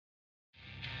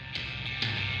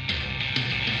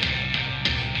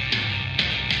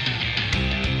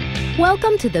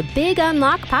Welcome to the Big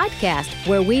Unlock podcast,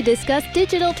 where we discuss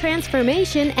digital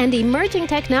transformation and emerging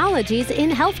technologies in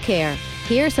healthcare.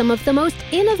 Hear some of the most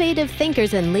innovative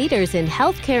thinkers and leaders in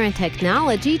healthcare and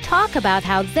technology talk about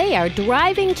how they are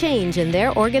driving change in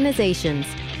their organizations.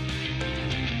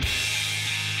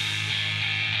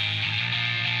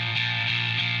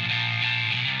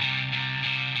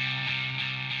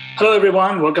 Hello,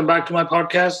 everyone. Welcome back to my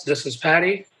podcast. This is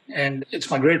Patty, and it's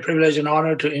my great privilege and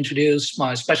honor to introduce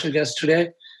my special guests today,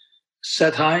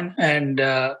 Seth Hain and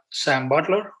Sam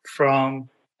Butler from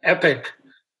Epic.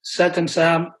 Seth and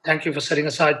Sam, thank you for setting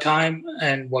aside time,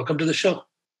 and welcome to the show.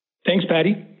 Thanks,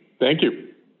 Patty. Thank you.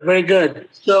 Very good.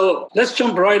 So let's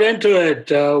jump right into it.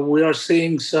 We are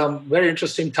seeing some very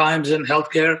interesting times in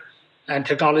healthcare, and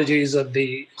technology is at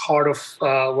the heart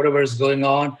of whatever is going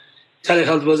on.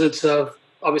 Telehealth visits have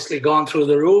obviously gone through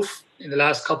the roof in the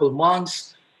last couple of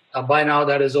months. By now,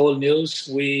 that is old news.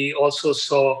 We also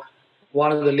saw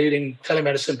one of the leading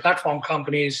telemedicine platform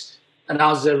companies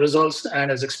announce their results,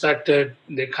 and as expected,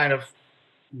 they kind of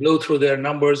blew through their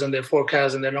numbers and their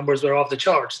forecasts, and their numbers were off the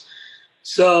charts.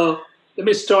 So let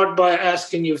me start by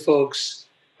asking you folks,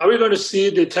 are we going to see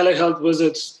the telehealth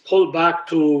visits pull back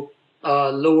to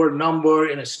a lower number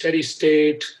in a steady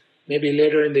state, maybe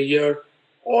later in the year?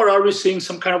 Or are we seeing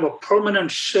some kind of a permanent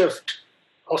shift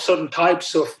of certain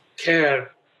types of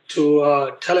care to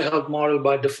a telehealth model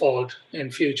by default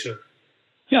in future?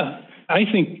 Yeah, I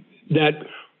think that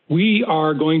we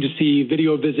are going to see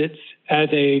video visits as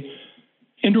an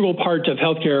integral part of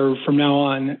healthcare from now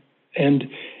on. And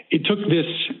it took this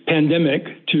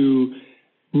pandemic to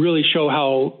really show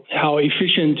how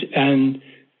efficient and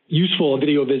useful a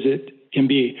video visit can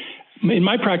be. In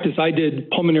my practice, I did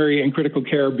pulmonary and critical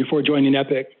care before joining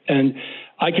Epic, and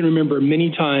I can remember many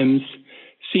times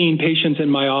seeing patients in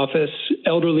my office,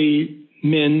 elderly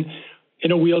men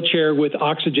in a wheelchair with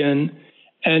oxygen,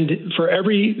 and for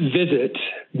every visit,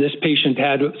 this patient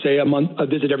had, say, a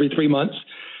visit every 3 months.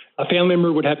 A family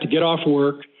member would have to get off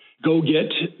work, go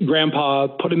get grandpa,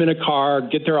 put him in a car,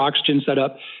 get their oxygen set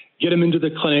up, get him into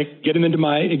the clinic, get him into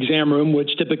my exam room,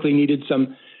 which typically needed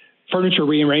some furniture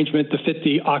rearrangement to fit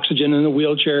the oxygen in the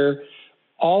wheelchair,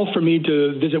 all for me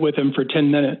to visit with him for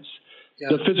 10 minutes.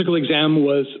 Yeah. The physical exam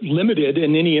was limited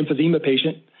in any emphysema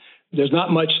patient. There's not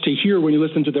much to hear when you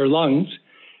listen to their lungs.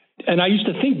 And I used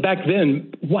to think back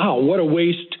then, wow, what a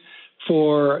waste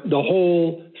for the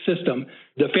whole system.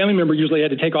 The family member usually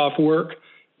had to take off work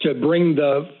to bring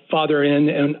the father in,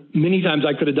 and many times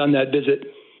I could have done that visit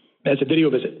as a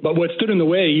video visit. But what stood in the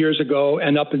way years ago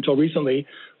and up until recently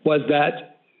was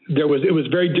that it was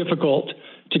very difficult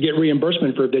to get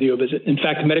reimbursement for a video visit. In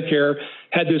fact, Medicare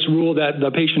had this rule that the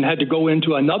patient had to go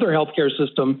into another healthcare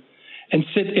system and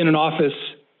sit in an office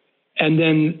and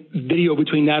then video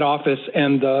between that office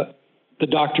and the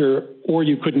doctor, or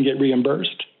you couldn't get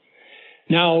reimbursed.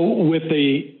 Now, with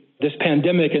this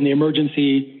pandemic and the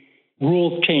emergency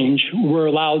rules change, we're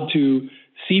allowed to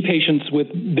see patients with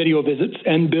video visits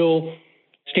and bill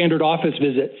standard office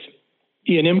visits,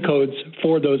 E&M codes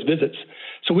for those visits.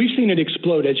 So we've seen it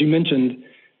explode. As you mentioned,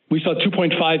 we saw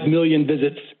 2.5 million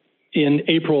visits in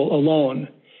April alone.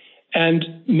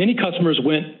 And many customers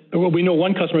we know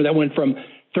one customer that went from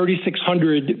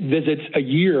 3,600 visits a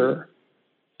year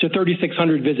to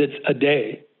 3,600 visits a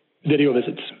day, video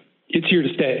visits. It's here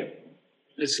to stay.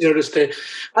 It's here to stay.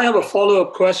 I have a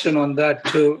follow-up question on that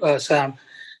too, Sam.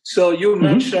 So you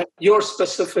mentioned your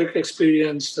specific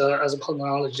experience as a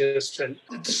pulmonologist,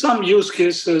 and some use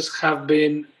cases have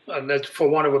been, for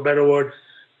want of a better word,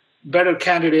 better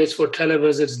candidates for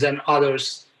televisits than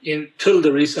others till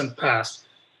the recent past.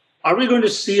 Are we going to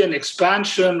see an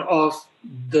expansion of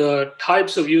the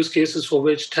types of use cases for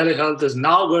which telehealth is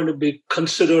now going to be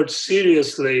considered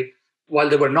seriously while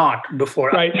they were not before?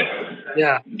 Right.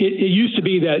 Yeah. It used to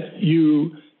be that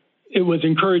it was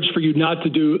encouraged for you not to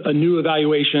do a new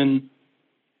evaluation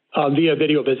via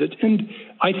video visit. And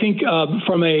I think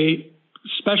from a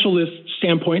specialist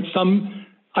standpoint,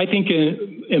 I think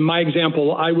in my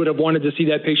example, I would have wanted to see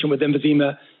that patient with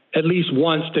emphysema at least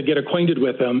once to get acquainted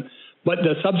with them. But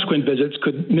the subsequent visits,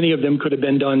 many of them could have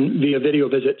been done via video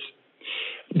visits.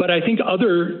 But I think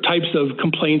other types of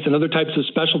complaints and other types of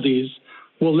specialties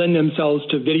will lend themselves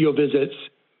to video visits,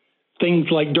 things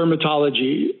like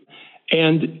dermatology,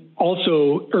 and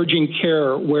also urgent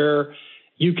care, where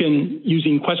you can,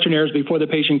 using questionnaires before the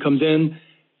patient comes in,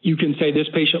 you can say this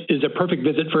patient is a perfect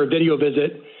visit for a video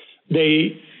visit.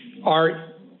 They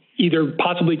are either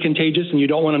possibly contagious and you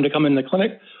don't want them to come in the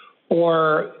clinic,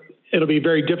 or it'll be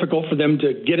very difficult for them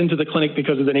to get into the clinic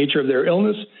because of the nature of their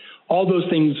illness. All those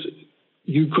things,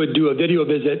 you could do a video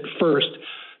visit first.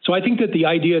 So I think that the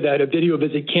idea that a video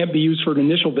visit can't be used for an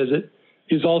initial visit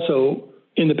is also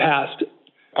in the past.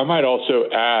 I might also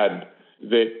add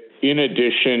that in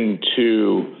addition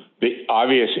to the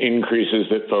obvious increases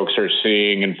that folks are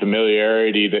seeing in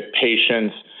familiarity that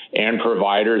patients and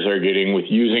providers are getting with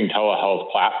using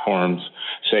telehealth platforms,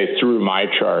 say through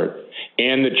MyChart,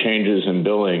 and the changes in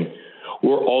billing,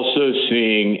 we're also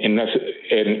seeing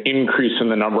an increase in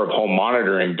the number of home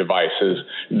monitoring devices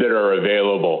that are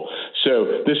available.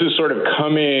 So this is sort of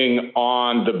coming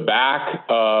on the back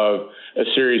of a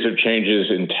series of changes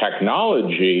in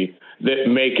technology that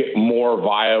make it more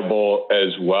viable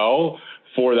as well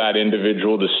for that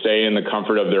individual to stay in the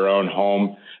comfort of their own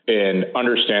home and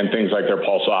understand things like their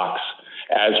pulse ox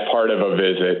as part of a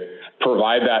visit,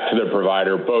 provide that to the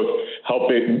provider, both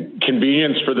helping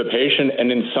convenience for the patient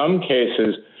and in some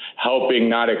cases helping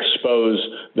not expose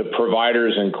the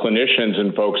providers and clinicians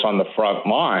and folks on the front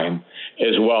line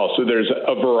as well. So there's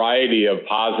a variety of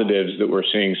positives that we're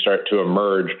seeing start to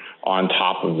emerge on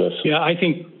top of this. Yeah,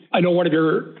 I know one of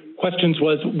your questions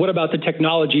was, what about the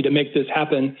technology to make this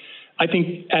happen? I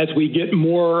think as we get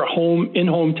more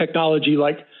in-home technology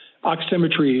like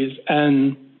oximetries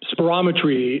and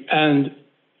spirometry and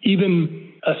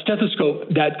even a stethoscope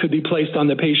that could be placed on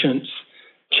the patient's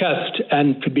chest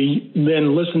and could be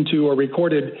then listened to or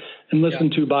recorded and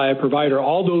listened to by a provider,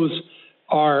 all those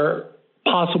are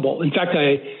possible. In fact,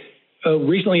 I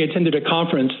recently attended a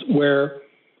conference where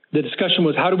the discussion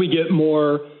was, how do we get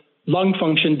more lung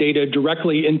function data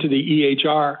directly into the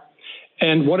EHR?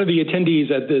 And one of the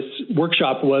attendees at this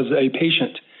workshop was a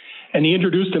patient, and he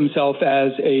introduced himself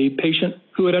as a patient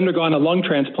who had undergone a lung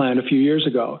transplant a few years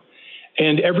ago.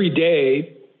 And every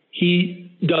day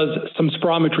he does some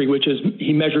spirometry, which is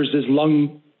he measures his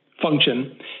lung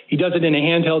function. He does it in a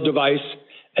handheld device,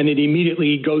 and it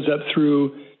immediately goes up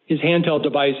through his handheld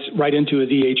device right into his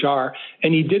EHR.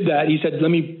 And he did that. He said,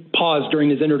 let me pause during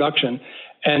his introduction,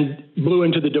 and blew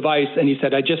into the device. And he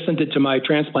said, I just sent it to my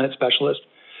transplant specialist.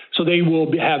 So they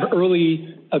will have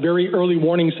a very early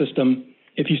warning system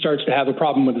if he starts to have a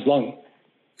problem with his lung.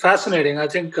 Fascinating. I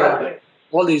think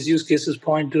all these use cases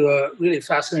point to a really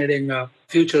fascinating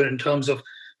future in terms of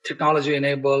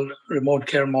technology-enabled remote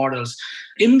care models.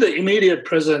 In the immediate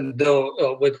present,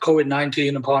 though, with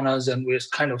COVID-19 upon us, and we're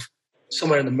kind of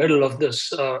somewhere in the middle of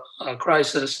this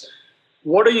crisis,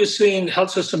 what are you seeing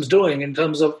health systems doing in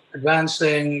terms of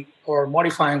advancing or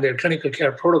modifying their clinical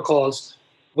care protocols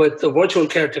with the virtual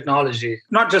care technology?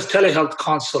 Not just telehealth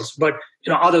consults, but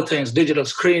other things, digital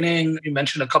screening. You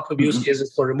mentioned a couple of use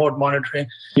cases for remote monitoring.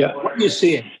 Yeah. What are you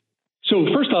seeing? So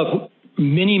first off,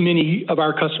 many of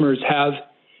our customers have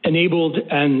enabled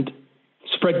and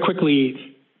spread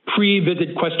quickly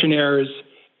pre-visit questionnaires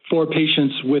for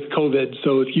patients with COVID.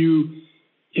 So if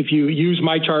you use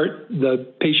MyChart,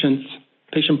 the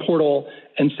patient portal,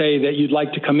 and say that you'd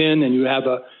like to come in and you have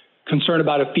a concern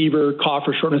about a fever, cough,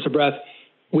 or shortness of breath,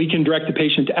 we can direct the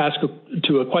patient to ask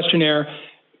to a questionnaire.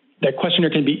 That questionnaire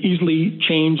can be easily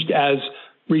changed, as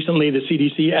recently the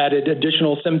CDC added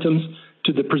additional symptoms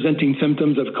to the presenting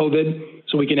symptoms of COVID.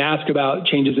 So we can ask about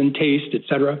changes in taste, et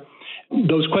cetera.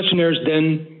 Those questionnaires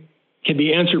then can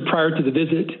be answered prior to the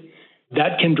visit.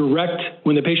 That can direct,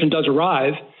 when the patient does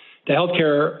arrive, the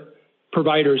healthcare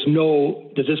providers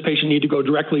know, does this patient need to go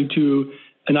directly to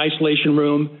an isolation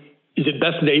room? Is it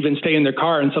best that they even stay in their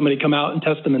car and somebody come out and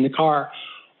test them in the car?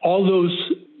 All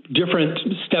those different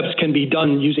steps can be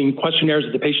done using questionnaires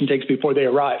that the patient takes before they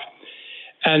arrive.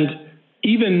 And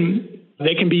even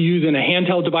they can be used in a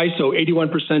handheld device. So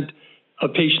 81%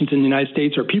 of patients in the United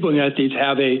States or people in the United States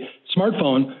have a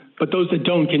smartphone, but those that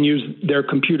don't can use their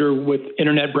computer with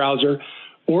internet browser,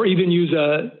 or even use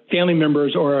family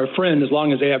members or a friend, as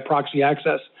long as they have proxy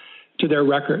access to their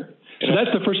record. So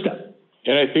that's the first step.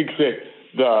 And I think that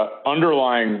the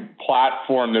underlying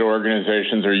platform that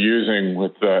organizations are using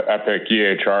with the Epic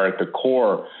EHR at the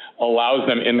core allows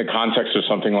them, in the context of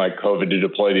something like COVID, to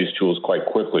deploy these tools quite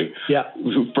quickly. Yeah.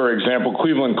 For example,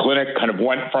 Cleveland Clinic kind of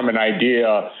went from an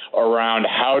idea around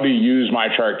how to use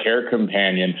MyChart Care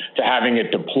Companion to having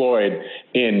it deployed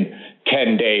in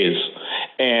 10 days.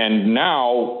 And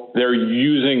now they're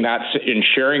using that and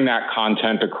sharing that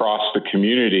content across the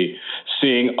community,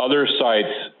 seeing other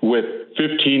sites with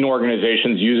 15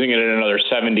 organizations using it and another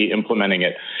 70 implementing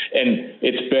it. And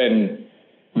it's been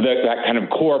that kind of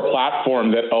core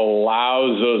platform that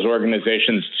allows those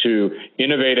organizations to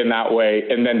innovate in that way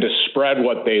and then to spread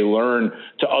what they learn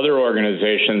to other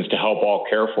organizations to help all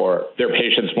care for their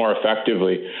patients more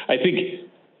effectively. I think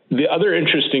the other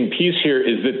interesting piece here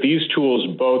is that these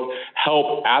tools both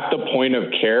help at the point of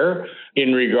care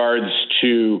in regards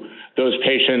to those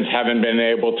patients having been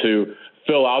able to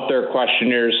fill out their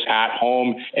questionnaires at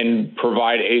home and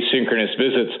provide asynchronous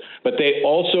visits, but they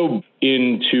also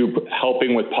into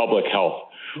helping with public health,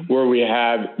 where we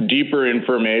have deeper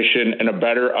information and a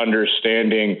better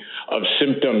understanding of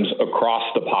symptoms across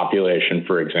the population,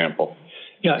 for example.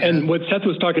 Yeah, and what Seth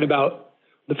was talking about,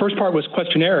 the first part was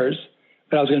questionnaires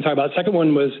that I was going to talk about. The second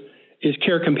one is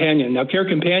Care Companion. Now, Care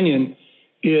Companion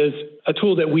is a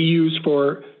tool that we use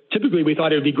for, typically we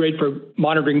thought it would be great for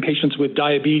monitoring patients with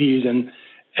diabetes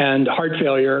and heart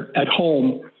failure at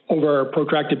home over a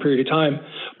protracted period of time.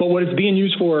 But what it's being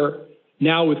used for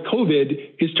now with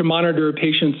COVID is to monitor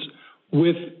patients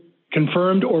with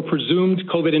confirmed or presumed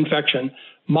COVID infection,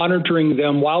 monitoring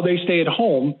them while they stay at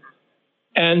home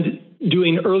and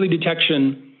doing early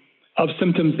detection of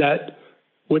symptoms that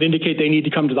would indicate they need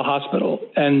to come to the hospital.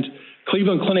 And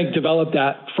Cleveland Clinic developed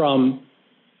that from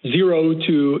 0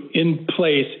 to in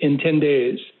place in 10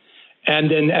 days. And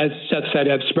then, as Seth said,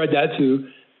 have spread that to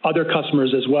other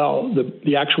customers as well,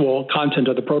 the actual content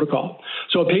of the protocol.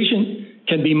 So a patient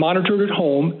can be monitored at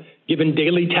home, given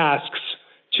daily tasks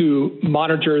to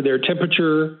monitor their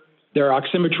temperature, their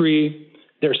oximetry,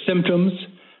 their symptoms.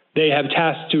 They have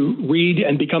tasks to read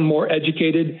and become more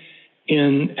educated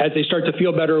in, as they start to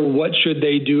feel better, what should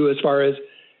they do as far as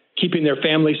keeping their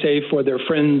family safe or their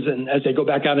friends and as they go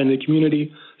back out into the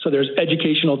community. So there's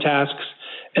educational tasks.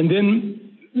 And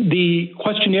then the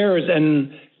questionnaires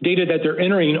and data that they're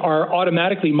entering are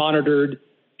automatically monitored.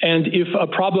 And if a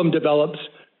problem develops,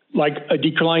 like a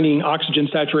declining oxygen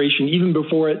saturation, even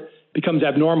before it becomes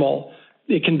abnormal,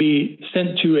 it can be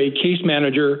sent to a case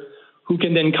manager who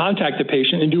can then contact the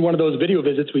patient and do one of those video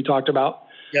visits we talked about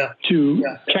to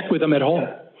check with them at home.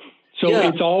 So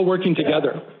it's all working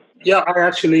together. Yeah, I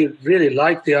actually really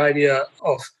like the idea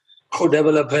of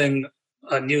co-developing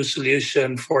a new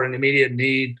solution for an immediate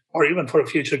need or even for a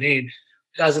future need,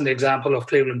 as an example of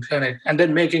Cleveland Clinic, and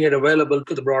then making it available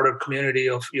to the broader community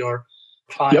of your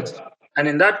clients. Yep. And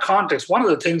in that context, one of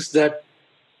the things that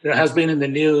has been in the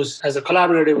news as a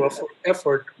collaborative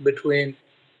effort between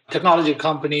technology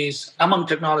companies, among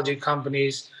technology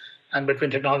companies, and between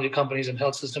technology companies and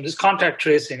health systems is contact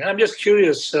tracing. And I'm just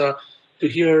curious to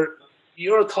hear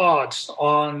your thoughts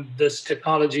on this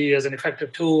technology as an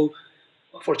effective tool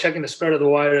for checking the spread of the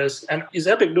virus. And is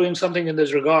Epic doing something in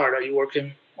this regard? Are you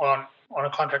working on a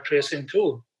contact tracing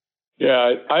tool?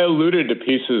 Yeah, I alluded to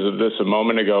pieces of this a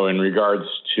moment ago in regards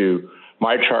to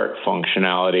MyChart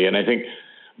functionality. And I think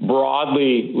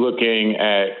broadly looking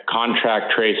at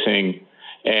contact tracing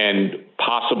and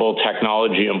possible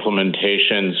technology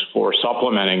implementations for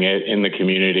supplementing it in the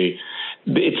community,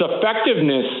 its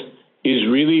effectiveness is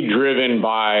really driven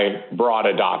by broad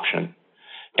adoption.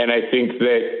 And I think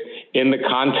that in the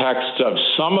context of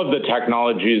some of the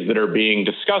technologies that are being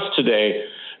discussed today,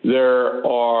 there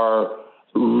are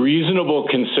reasonable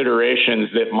considerations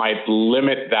that might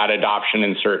limit that adoption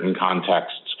in certain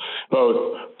contexts,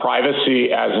 both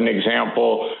privacy as an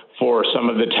example for some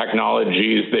of the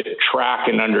technologies that track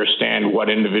and understand what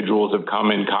individuals have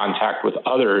come in contact with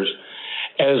others,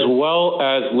 as well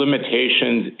as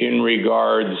limitations in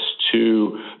regards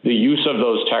to the use of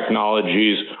those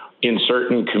technologies in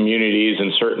certain communities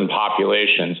and certain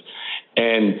populations.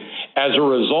 And as a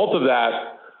result of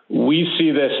that, we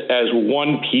see this as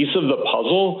one piece of the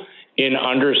puzzle in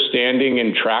understanding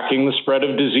and tracking the spread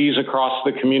of disease across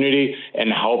the community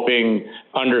and helping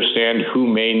understand who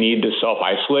may need to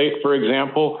self-isolate, for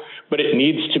example. But it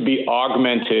needs to be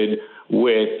augmented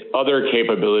with other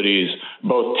capabilities,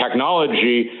 both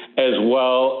technology as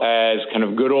well as kind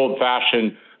of good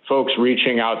old-fashioned folks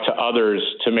reaching out to others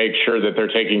to make sure that they're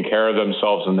taking care of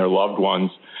themselves and their loved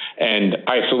ones and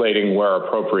isolating where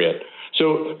appropriate.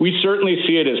 So we certainly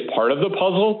see it as part of the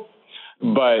puzzle,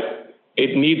 but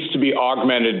it needs to be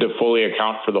augmented to fully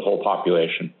account for the whole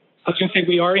population. I was going to say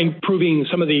we are improving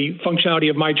some of the functionality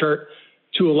of MyChart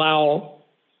to allow,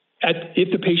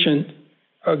 if the patient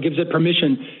gives it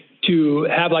permission, to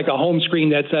have like a home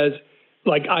screen that says,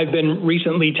 like, I've been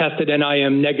recently tested and I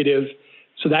am negative.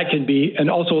 So that can be, and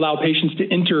also allow patients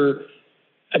to enter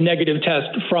a negative test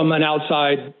from an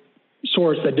outside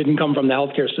source that didn't come from the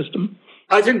healthcare system.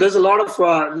 I think there's a lot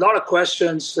of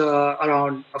questions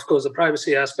around, of course, the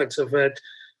privacy aspects of it,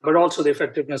 but also the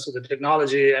effectiveness of the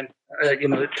technology. And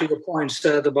to the point,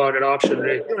 Seth, about adoption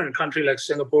rate, in a country like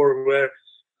Singapore, where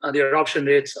the adoption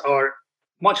rates are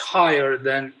much higher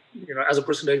than as a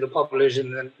percentage of the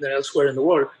population than elsewhere in the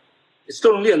world, it's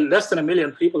still only less than 1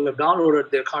 million people have downloaded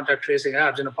their contact tracing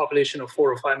apps in a population of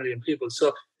 4 or 5 million people.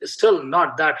 So it's still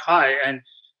not that high, and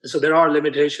so there are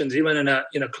limitations even in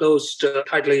a closed,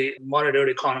 tightly monitored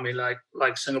economy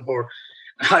like Singapore.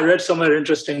 I read somewhere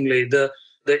interestingly the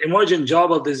the emerging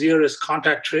job of this year is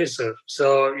contact tracer.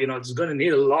 So, it's going to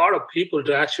need a lot of people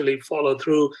to actually follow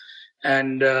through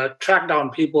and track down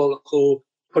people who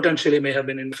potentially may have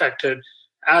been infected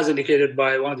as indicated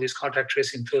by one of these contact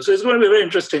tracing tools. So it's going to be very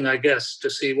interesting, I guess, to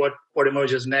see what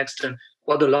emerges next and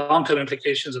what the long-term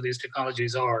implications of these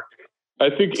technologies are. I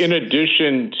think in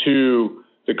addition to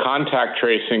the contact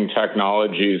tracing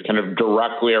technologies kind of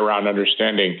directly around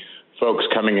understanding folks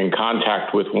coming in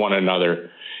contact with one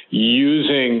another,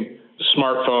 using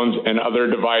smartphones and other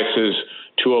devices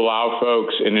to allow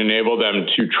folks and enable them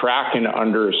to track and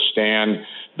understand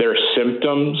their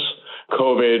symptoms,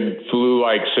 COVID,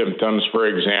 flu-like symptoms, for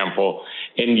example,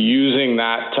 and using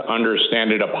that to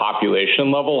understand at a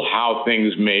population level how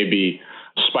things may be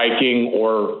spiking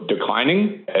or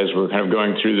declining as we're kind of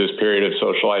going through this period of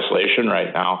social isolation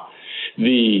right now.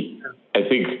 I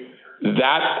think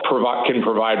that can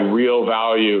provide real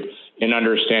value in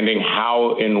understanding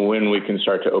how and when we can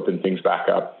start to open things back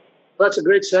up. That's a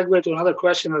great segue to another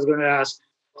question I was going to ask.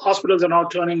 Hospitals are now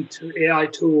turning to AI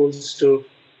tools to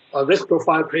risk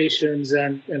profile patients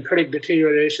and predict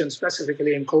deterioration,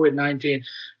 specifically in COVID-19.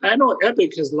 I know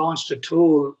Epic has launched a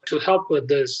tool to help with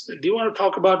this. Do you want to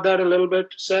talk about that a little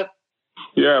bit, Seth?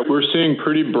 Yeah, we're seeing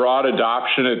pretty broad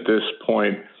adoption at this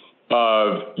point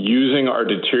of using our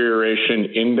deterioration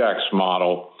index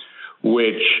model,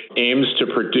 which aims to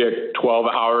predict 12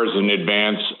 hours in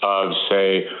advance of,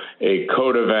 say, a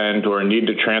code event or a need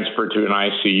to transfer to an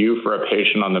ICU for a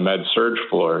patient on the med-surg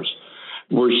floors.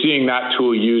 We're seeing that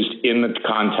tool used in the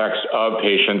context of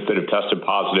patients that have tested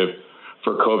positive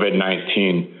for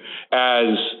COVID-19.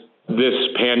 As this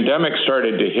pandemic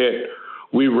started to hit,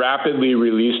 we rapidly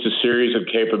released a series of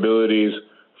capabilities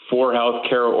for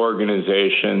healthcare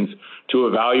organizations to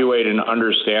evaluate and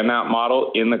understand that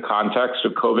model in the context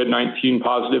of COVID-19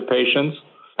 positive patients,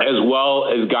 as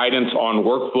well as guidance on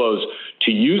workflows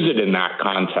to use it in that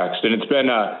context. And it's been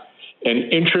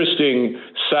an interesting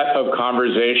set of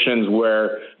conversations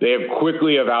where they have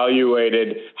quickly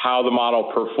evaluated how the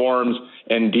model performs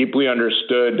and deeply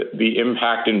understood the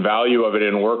impact and value of it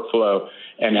in workflow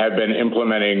and have been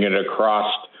implementing it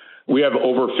across. We have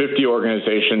over 50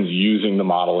 organizations using the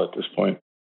model at this point.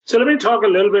 So let me talk a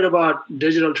little bit about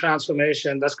digital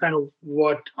transformation. That's kind of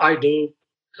what I do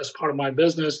as part of my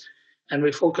business. And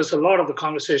we focus a lot of the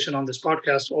conversation on this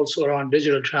podcast also around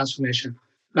digital transformation.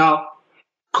 Now,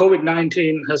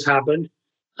 COVID-19 has happened.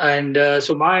 And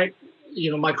so my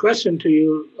question to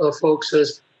you folks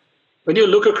is, when you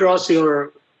look across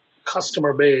your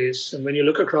customer base and when you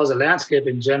look across the landscape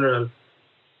in general,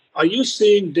 are you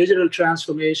seeing digital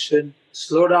transformation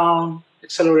slow down,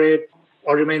 accelerate,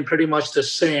 or remain pretty much the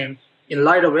same in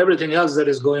light of everything else that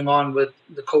is going on with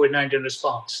the COVID-19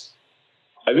 response?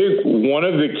 I think one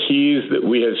of the keys that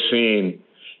we have seen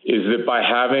is that by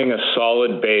having a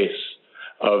solid base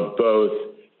of both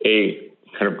a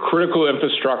kind of critical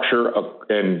infrastructure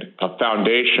and a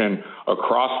foundation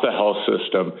across the health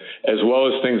system, as well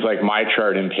as things like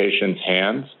MyChart in patients'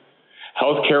 hands,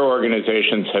 healthcare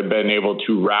organizations have been able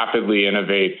to rapidly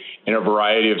innovate in a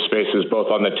variety of spaces,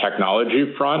 both on the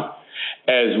technology front,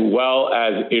 as well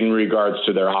as in regards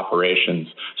to their operations.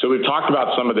 So we've talked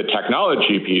about some of the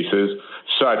technology pieces,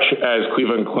 such as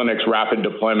Cleveland Clinic's rapid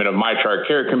deployment of MyChart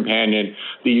Care Companion,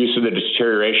 the use of the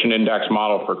deterioration index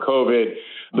model for COVID,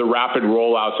 the rapid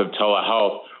rollouts of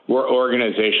telehealth, where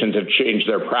organizations have changed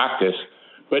their practice.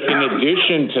 But in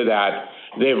addition to that,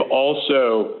 they've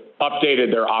also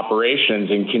updated their operations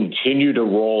and continue to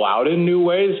roll out in new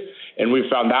ways. And we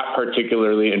found that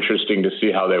particularly interesting to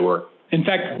see how they work. In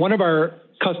fact, one of our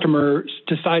customers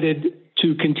decided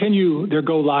to continue their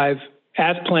go live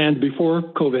as planned before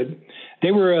COVID.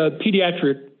 They were a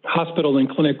pediatric hospital and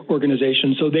clinic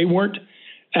organization, so they weren't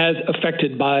as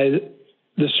affected by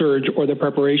the surge or the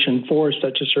preparation for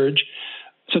such a surge.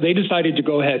 So they decided to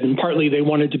go ahead, and partly they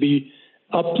wanted to be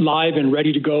up live and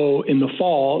ready to go in the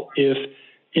fall if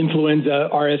influenza,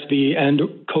 RSV, and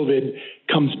COVID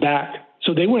comes back.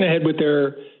 So they went ahead with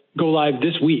their go live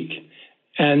this week.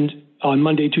 And on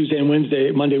Monday, Tuesday, and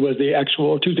Wednesday, Monday was the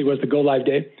actual, Tuesday was the go live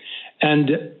day.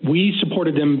 And we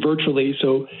supported them virtually.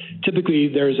 So typically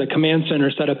there's a command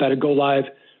center set up at a go live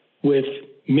with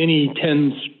many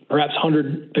tens, perhaps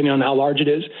 100, depending on how large it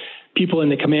is, people in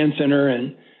the command center,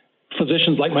 and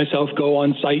physicians like myself go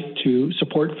on site to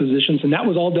support physicians. And that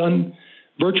was all done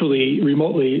virtually,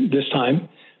 remotely this time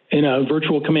in a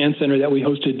virtual command center that we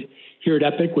hosted here at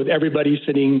Epic, with everybody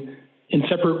sitting in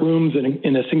separate rooms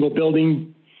in a single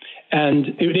building. And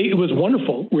it was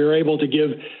wonderful. We were able to give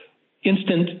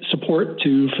instant support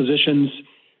to physicians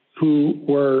who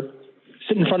were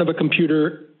sitting in front of a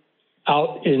computer,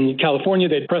 out in California,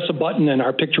 they'd press a button and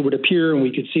our picture would appear and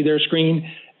we could see their screen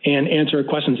and answer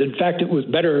questions. In fact, it was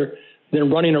better than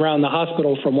running around the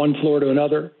hospital from one floor to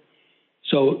another.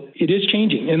 So it is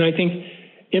changing. And I think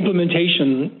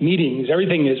implementation, meetings,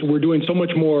 everything is, we're doing so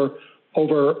much more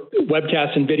over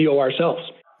webcasts and video ourselves.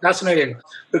 Fascinating.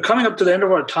 We're coming up to the end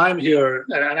of our time here,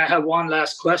 and I have one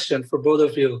last question for both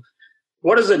of you.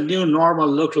 What does the new normal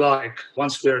look like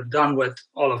once we're done with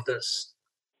all of this?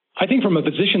 I think from a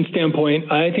physician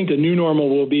standpoint, I think the new normal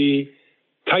will be,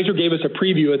 Kaiser gave us a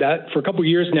preview of that. For a couple of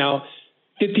years now,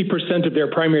 50% of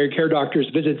their primary care doctors'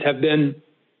 visits have been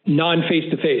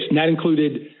non-face-to-face, and that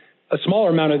included a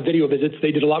smaller amount of video visits.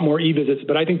 They did a lot more e-visits,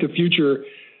 but I think the future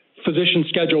physician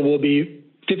schedule will be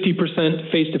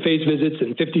 50% face-to-face visits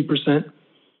and 50%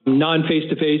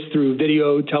 non-face-to-face through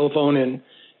video, telephone, and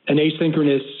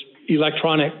asynchronous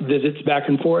electronic visits back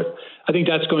and forth. I think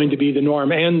that's going to be the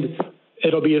norm, and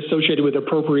it'll be associated with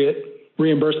appropriate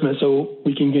reimbursement so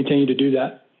we can continue to do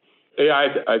that. Yeah,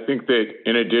 I think that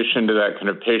in addition to that kind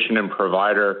of patient and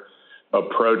provider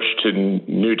approach to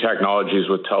new technologies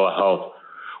with telehealth,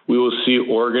 we will see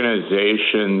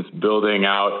organizations building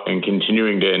out and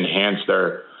continuing to enhance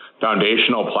their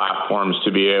foundational platforms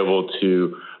to be able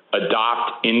to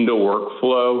adopt into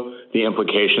workflow the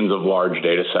implications of large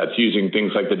data sets using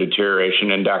things like the deterioration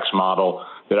index model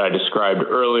that I described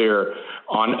earlier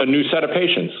on a new set of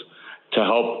patients to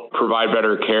help provide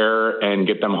better care and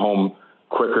get them home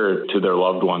quicker to their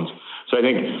loved ones. So I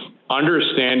think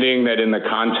understanding that in the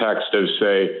context of,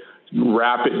 say,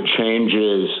 rapid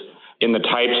changes in the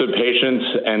types of patients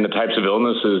and the types of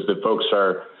illnesses that folks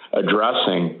are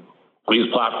addressing, these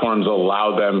platforms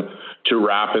allow them to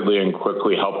rapidly and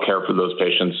quickly help care for those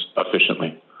patients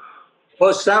efficiently.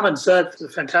 Well, Sam and Seth,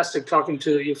 fantastic talking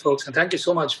to you folks. And thank you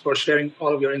so much for sharing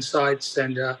all of your insights.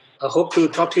 And I hope to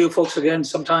talk to you folks again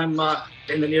sometime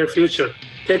in the near future.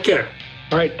 Take care.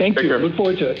 All right. Thank you. Look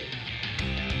forward to it.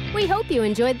 We hope you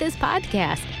enjoyed this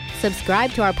podcast.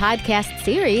 Subscribe to our podcast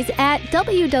series at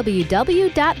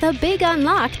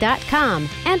www.thebigunlock.com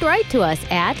and write to us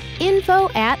at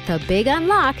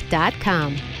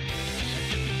info@thebigunlock.com.